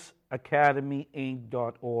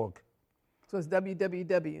peoplesacademyinc.org. So it's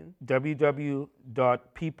www.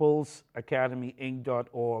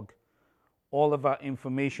 www.peoplesacademyinc.org. All of our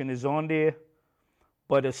information is on there,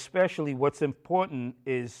 but especially what's important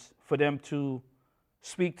is for them to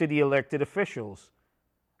speak to the elected officials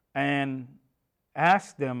and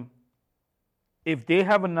ask them if they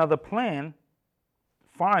have another plan,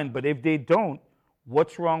 fine, but if they don't,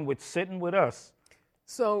 what's wrong with sitting with us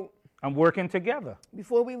So and working together?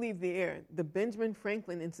 before we leave the air, the Benjamin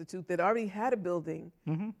Franklin Institute that already had a building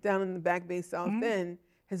down in the Back Bay South End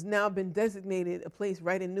has now been designated a place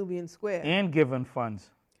right in Nubian Square. And given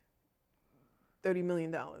funds. $30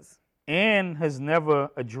 million. And has never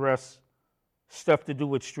addressed stuff to do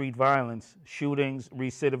with street violence, shootings,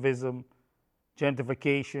 recidivism,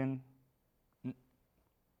 gentrification.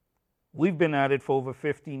 We've been at it for over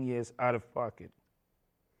 15 years out of pocket.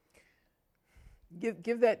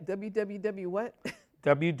 Give that www what?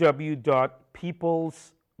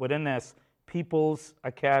 www.peoples, with an S,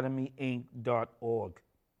 peoplesacademyinc.org.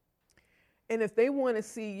 And if they want to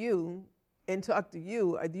see you and talk to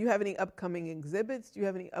you, do you have any upcoming exhibits? Do you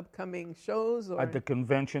have any upcoming shows? Or At the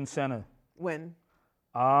convention center. when?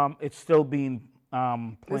 It's still being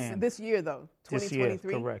planned. This year, though, 2023? This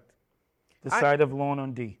year, correct. The side of Lawn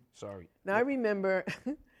on D, sorry. Now, I remember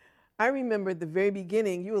at the very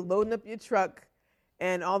beginning, you were loading up your truck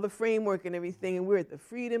and all the framework and everything, and we're at the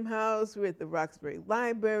Freedom House, we're at the Roxbury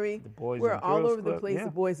Library, The Boys we're and all Girls over the Club, place, yeah.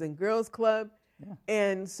 the Boys and Girls Club. Yeah.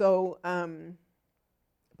 And so,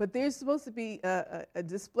 but there's supposed to be a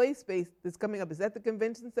display space that's coming up. Is that the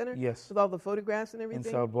convention center? Yes. With all the photographs and In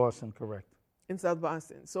everything? South Boston, correct. In South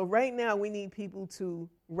Boston. So right now we need people to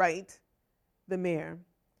write the mayor.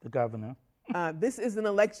 The governor. This is an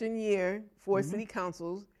election year for city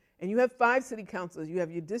councils, and you have 5 city councilors. You have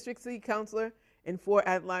your district city councilor and 4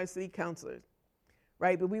 at-large city councilors,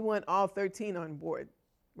 right? But we want all 13 on board,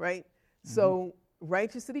 right? So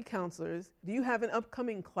write your city councilors. Do you have an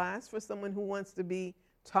upcoming class for someone who wants to be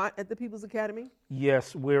taught at the People's Academy?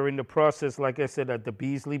 Yes, we're in the process, like I said, at the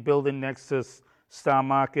Beasley Building next to Star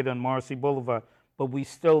Market on Marcy Boulevard, but we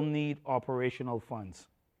still need operational funds.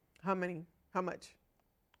 How many? How much?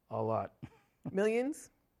 A lot.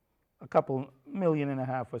 Millions? A couple $1.5 million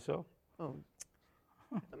or so. Oh,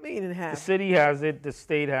 $1.5 million. The city has it, the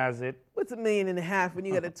state has it. What's $1.5 million when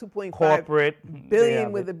you got a 2.5 Corporate, they billion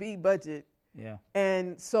have with it. a B budget? Yeah.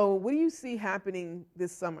 And so what do you see happening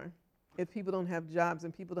this summer if people don't have jobs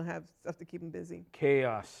and people don't have stuff to keep them busy?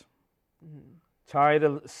 Chaos. Tired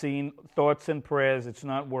of seeing thoughts and prayers, it's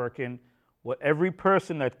not working. What every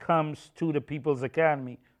person that comes to the People's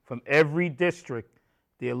Academy from every district,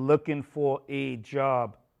 they're looking for a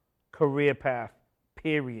job, career path,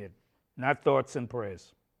 period. Not thoughts and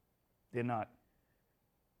prayers. They're not.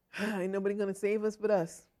 Ain't nobody going to save us but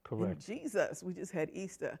us. Correct. And Jesus. We just had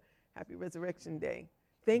Easter. Happy Resurrection Day.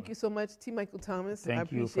 Thank you so much, T. Michael Thomas. I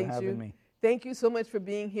Thank you appreciate for having me. Thank you so much for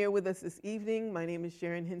being here with us this evening. My name is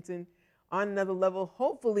Sharon Hinton. On another level,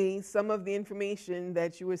 hopefully some of the information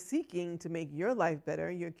that you were seeking to make your life better,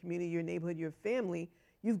 your community, your neighborhood, your family,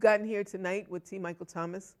 you've gotten here tonight with T. Michael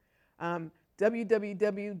Thomas.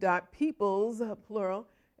 www.peoples, plural,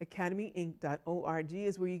 academyinc.org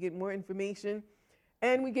is where you get more information.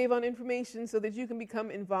 And we gave out information so that you can become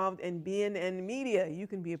involved in BNN Media. You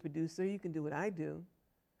can be a producer. You can do what I do.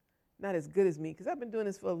 Not as good as me, because I've been doing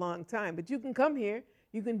this for a long time. But you can come here.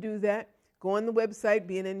 You can do that. Go on the website,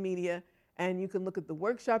 BNN Media, and you can look at the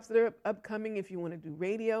workshops that are upcoming if you want to do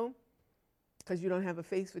radio, because you don't have a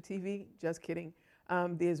face for TV. Just kidding.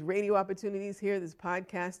 There's radio opportunities here. There's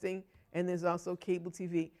podcasting. And there's also cable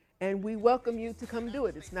TV. And we welcome you to come do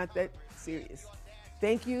it. It's not that serious.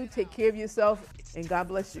 Thank you. Take care of yourself. And God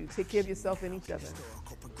bless you. Take care of yourself and each other.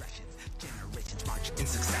 Generations march in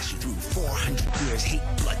succession through 400 years, hate,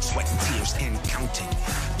 blood, sweat, and tears, and counting.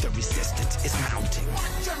 The resistance is mounting. We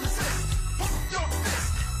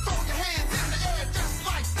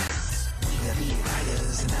are the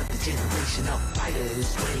fighters, another generation of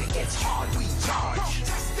fighters. When it gets hard, we charge.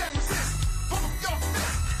 Protest and resist. Pump your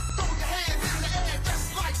fist. Throw your hands in the air just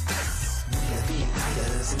like this. We are the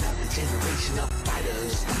fighters, another generation of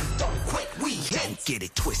fighters. We don't quit, we hit. Don't get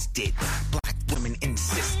it twisted. Black women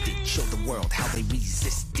insisted, show the world how they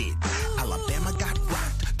resisted. Alabama got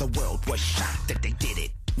rocked, the world was shocked that they did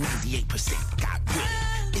it. 98% got with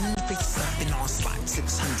it. In the face of an onslaught,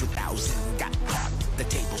 600,000 got caught. The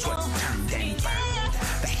tables were turned and burned.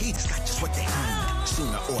 The haters got just what they earned.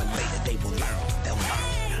 Sooner or later they will learn. They'll learn.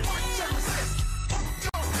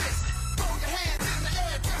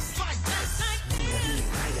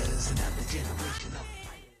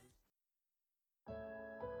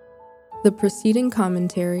 The preceding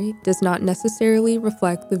commentary does not necessarily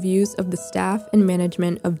reflect the views of the staff and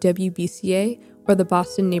management of WBCA or the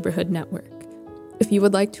Boston Neighborhood Network. If you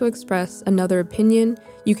would like to express another opinion,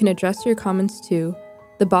 you can address your comments to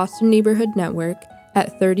the Boston Neighborhood Network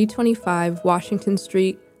at 3025 Washington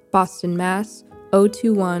Street, Boston, Mass.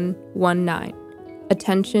 02119.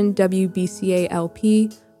 Attention WBCA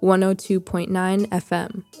LP 102.9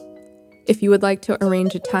 FM. If you would like to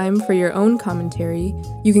arrange a time for your own commentary,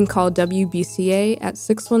 you can call WBCA at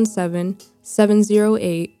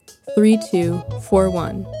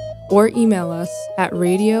 617-708-3241 or email us at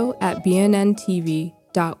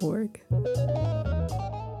radio@bnntv.org.